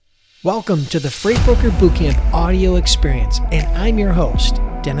Welcome to the Freight Broker Bootcamp audio experience, and I'm your host,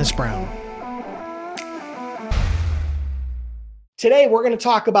 Dennis Brown. Today, we're going to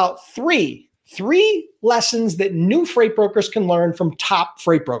talk about three lessons that new freight brokers can learn from top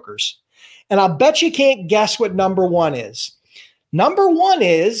freight brokers. And I'll bet you can't guess what number one is. Number one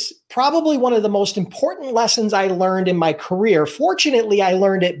is probably one of the most important lessons I learned in my career. Fortunately, I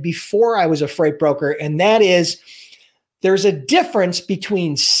learned it before I was a freight broker, and that is there's a difference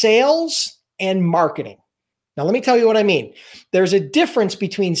between sales and marketing. Now, let me tell you what I mean. There's a difference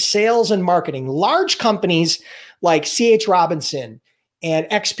between sales and marketing. Large companies like C.H. Robinson and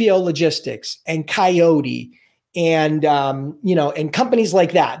XPO Logistics and Coyote and companies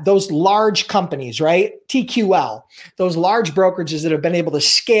like that, those large companies, right? TQL, those large brokerages that have been able to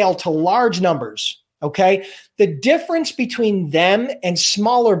scale to large numbers, okay? The difference between them and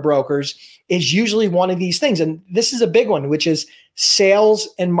smaller brokers is usually one of these things. And this is a big one, which is sales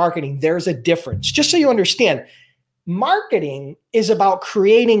and marketing. There's a difference. Just so you understand, marketing is about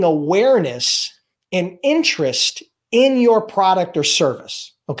creating awareness and interest in your product or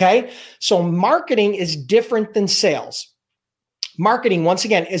service. Okay. So marketing is different than sales. Marketing, once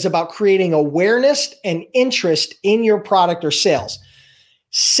again, is about creating awareness and interest in your product or sales.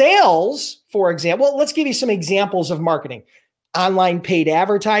 Sales, for example, let's give you some examples of marketing. Online paid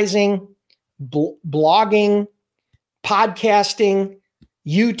advertising, blogging, podcasting,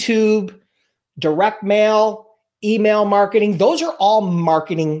 YouTube, direct mail, email marketing. Those are all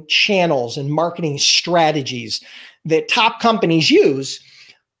marketing channels and marketing strategies that top companies use,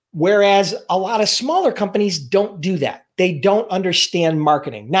 whereas a lot of smaller companies don't do that. They don't understand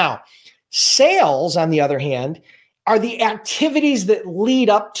marketing. Now, sales, on the other hand, are the activities that lead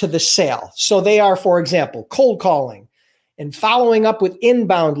up to the sale. So they are, for example, cold calling and following up with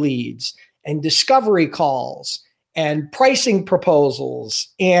inbound leads and discovery calls and pricing proposals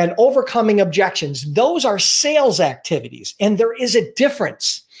and overcoming objections. Those are sales activities. And there is a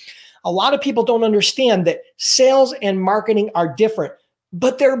difference. A lot of people don't understand that sales and marketing are different,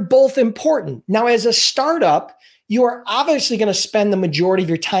 but they're both important. Now, as a startup, you are obviously going to spend the majority of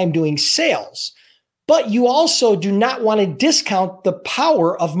your time doing sales, but you also do not want to discount the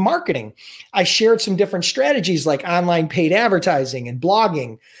power of marketing. I shared some different strategies like online paid advertising and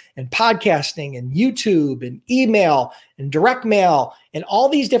blogging and podcasting and YouTube and email and direct mail and all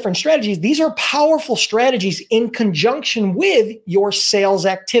these different strategies. These are powerful strategies in conjunction with your sales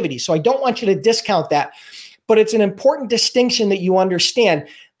activity. So I don't want you to discount that, but it's an important distinction that you understand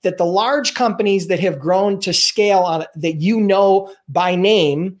that the large companies that have grown to scale on that you know by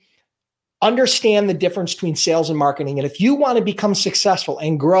name understand the difference between sales and marketing. And if you want to become successful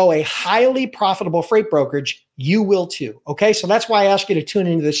and grow a highly profitable freight brokerage, you will too. Okay. So that's why I ask you to tune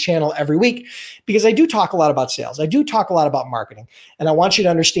into this channel every week, because I do talk a lot about sales. I do talk a lot about marketing, and I want you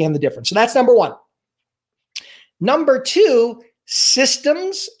to understand the difference. So that's number one. Number two,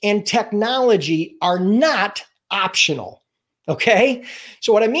 systems and technology are not optional. Okay.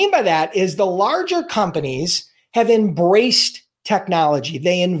 So what I mean by that is the larger companies have embraced technology.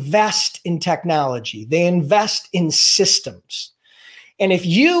 They invest in technology. They invest in systems. And if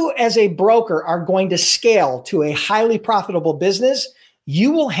you as a broker are going to scale to a highly profitable business,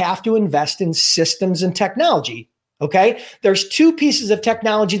 you will have to invest in systems and technology. Okay. There's two pieces of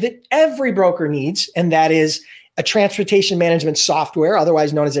technology that every broker needs, and that is a transportation management software,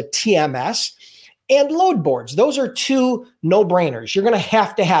 otherwise known as a TMS, and load boards. Those are two no-brainers. You're going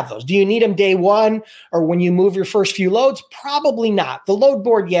to have those. Do you need them day one or when you move your first few loads? Probably not. The load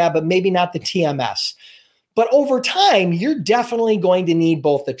board, yeah, but maybe not the TMS. But over time, you're definitely going to need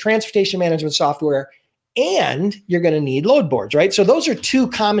both the transportation management software and you're going to need load boards, right? So those are two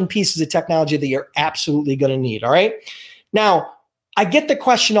common pieces of technology that you're absolutely going to need, all right? Now, I get the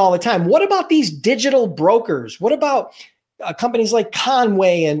question all the time, what about these digital brokers? What about companies like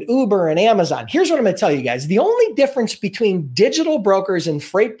Conway and Uber and Amazon? Here's what I'm going to tell you guys. The only difference between digital brokers and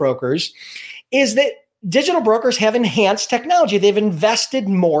freight brokers is that digital brokers have enhanced technology. They've invested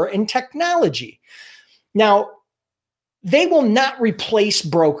more in technology. Now, they will not replace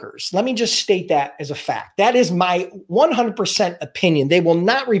brokers. Let me just state that as a fact. That is my 100% opinion. They will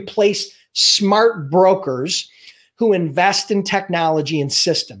not replace smart brokers who invest in technology and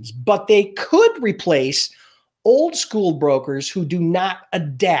systems, but they could replace old school brokers who do not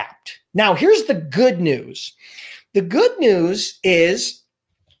adapt. Now, here's the good news. The good news is,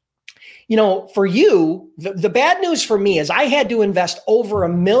 for you, the bad news for me is I had to invest over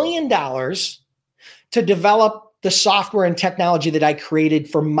 $1 million to develop the software and technology that I created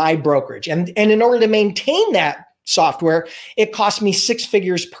for my brokerage. And in order to maintain that software, it cost me 6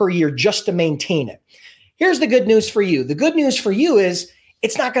 figures per year just to maintain it. Here's the good news for you. The good news for you is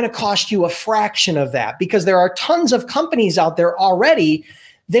it's not going to cost you a fraction of that, because there are tons of companies out there already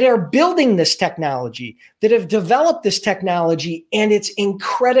that are building this technology, that have developed this technology, and it's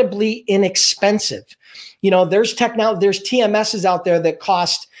incredibly inexpensive. There's TMSs out there that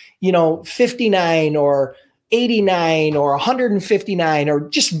cost, $59 or $89 or $159, or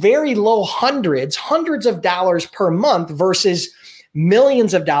just very low hundreds of dollars per month versus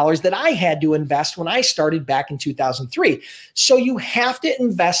millions of dollars that I had to invest when I started back in 2003. So you have to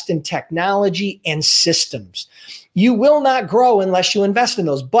invest in technology and systems. You will not grow unless you invest in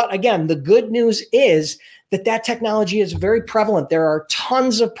those. But again, the good news is that technology is very prevalent. There are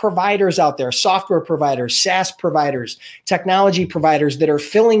tons of providers out there, software providers, SaaS providers, technology providers that are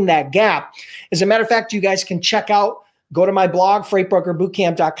filling that gap. As a matter of fact, you guys can go to my blog,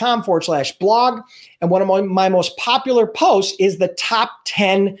 freightbrokerbootcamp.com/blog. And one of my most popular posts is the top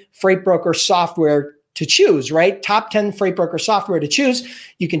 10 freight broker software to choose, right? Top 10 freight broker software to choose.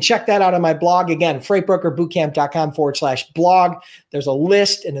 You can check that out on my blog. Again, freightbrokerbootcamp.com/blog. There's a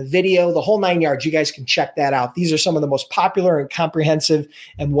list and a video, the whole 9 yards. You guys can check that out. These are some of the most popular and comprehensive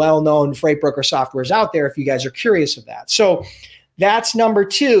and well-known freight broker softwares out there if you guys are curious of that. So that's number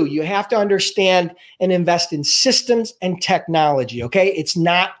 2. You have to understand and invest in systems and technology, okay? It's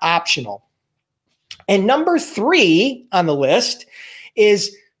not optional. And number 3 on the list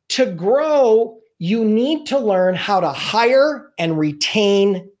is, to grow, you need to learn how to hire and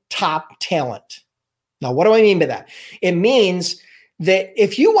retain top talent. Now, what do I mean by that? It means that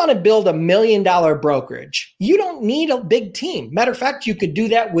if you want to build $1 million brokerage, you don't need a big team. Matter of fact, you could do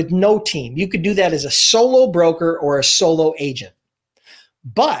that with no team. You could do that as a solo broker or a solo agent.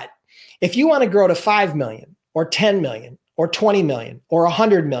 But if you want to grow to 5 million or 10 million or 20 million or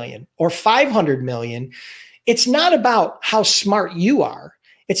 100 million or 500 million, it's not about how smart you are.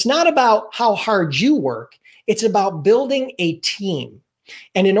 It's not about how hard you work. It's about building a team.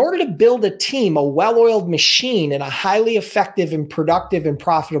 And in order to build a team, a well-oiled machine, and a highly effective and productive and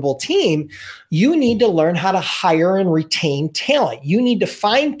profitable team, you need to learn how to hire and retain talent. You need to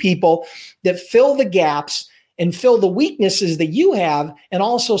find people that fill the gaps and fill the weaknesses that you have, and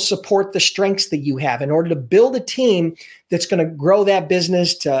also support the strengths that you have. In order to build a team that's going to grow that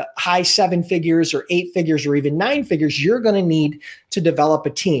business to high 7 figures or 8 figures or even 9 figures, you're going to need to develop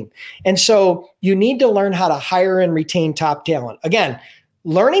a team. And so you need to learn how to hire and retain top talent. Again,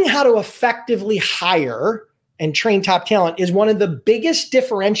 learning how to effectively hire and train top talent is one of the biggest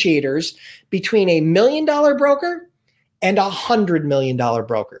differentiators between $1 million broker and $100 million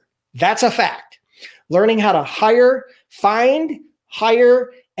broker. That's a fact. Learning how to find,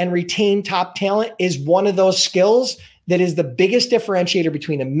 hire, and retain top talent is one of those skills that is the biggest differentiator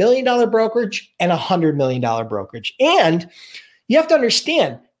between $1 million brokerage and $100 million brokerage. And you have to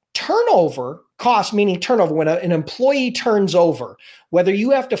understand, turnover costs, meaning turnover, when an employee turns over, whether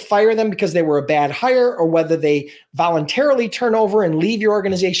you have to fire them because they were a bad hire or whether they voluntarily turn over and leave your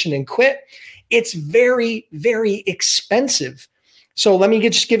organization and quit, it's very, very expensive. So let me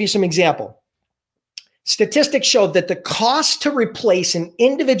just give you some example. Statistics show that the cost to replace an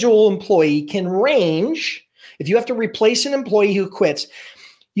individual employee can range. If you have to replace an employee who quits,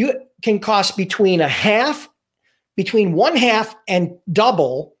 you can cost between one half and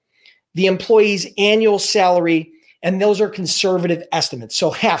double the employee's annual salary. And those are conservative estimates.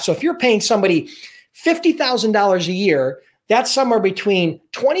 So half. So if you're paying somebody $50,000 a year, that's somewhere between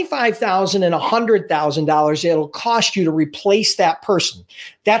 $25,000 and $100,000 it'll cost you to replace that person.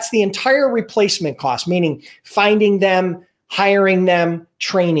 That's the entire replacement cost, meaning finding them, hiring them,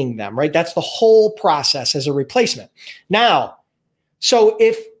 training them, right? That's the whole process as a replacement. Now, so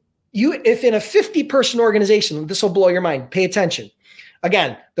if in a 50-person organization, this will blow your mind, pay attention.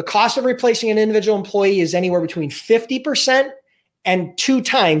 Again, the cost of replacing an individual employee is anywhere between 50% and 2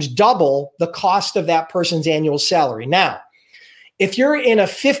 times double the cost of that person's annual salary. Now, if you're in a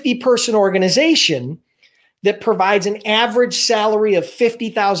 50-person organization that provides an average salary of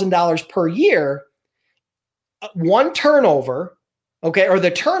 $50,000 per year, one turnover, okay, or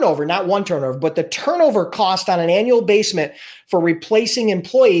the turnover, not one turnover, but the turnover cost on an annual basis for replacing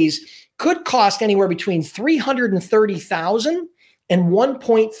employees could cost anywhere between $330,000 and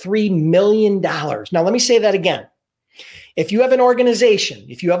 $1.3 million. Now, let me say that again. If you have an organization,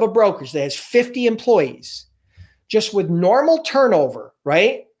 if you have a brokerage that has 50 employees, just with normal turnover,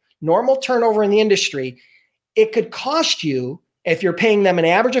 right? Normal turnover in the industry, it could cost you, if you're paying them an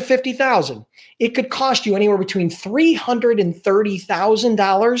average of $50,000, it could cost you anywhere between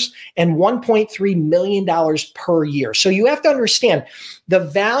 $330,000 and $1.3 million per year. So you have to understand the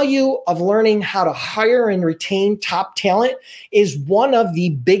value of learning how to hire and retain top talent is one of the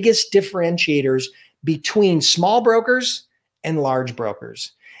biggest differentiators between small brokers and large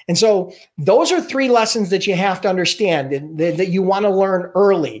brokers. And so those are 3 lessons that you have to understand that you want to learn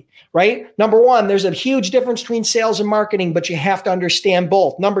early, right? Number 1, there's a huge difference between sales and marketing, but you have to understand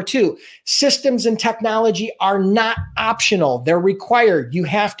both. Number 2, systems and technology are not optional. They're required. You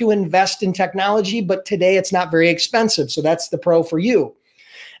have to invest in technology, but today it's not very expensive. So that's the pro for you.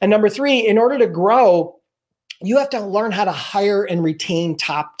 And number 3, in order to grow, you have to learn how to hire and retain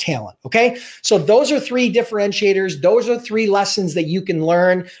top talent. Okay. So those are 3 differentiators. Those are 3 lessons that you can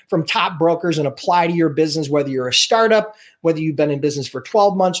learn from top brokers and apply to your business, whether you're a startup, whether you've been in business for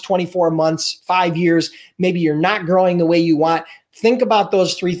 12 months, 24 months, 5 years, maybe you're not growing the way you want. Think about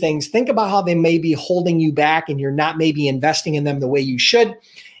those 3 things. Think about how they may be holding you back and you're not maybe investing in them the way you should.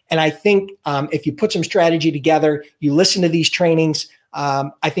 And I think if you put some strategy together, you listen to these trainings,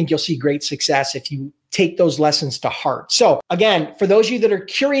 I think you'll see great success if you take those lessons to heart. So again, for those of you that are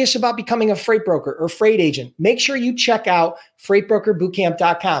curious about becoming a freight broker or freight agent, make sure you check out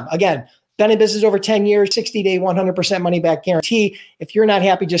freightbrokerbootcamp.com. Again, been in business over 10 years, 60-day, 100% money back guarantee. If you're not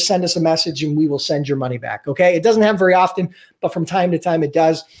happy, just send us a message and we will send your money back. Okay. It doesn't happen very often, but from time to time it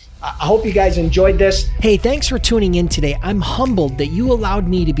does. I hope you guys enjoyed this. Hey, thanks for tuning in today. I'm humbled that you allowed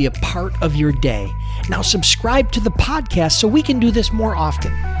me to be a part of your day. Now subscribe to the podcast so we can do this more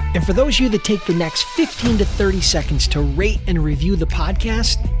often. And for those of you that take the next 15 to 30 seconds to rate and review the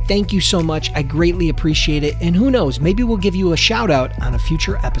podcast, thank you so much. I greatly appreciate it. And who knows, maybe we'll give you a shout out on a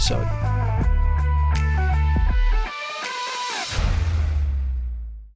future episode.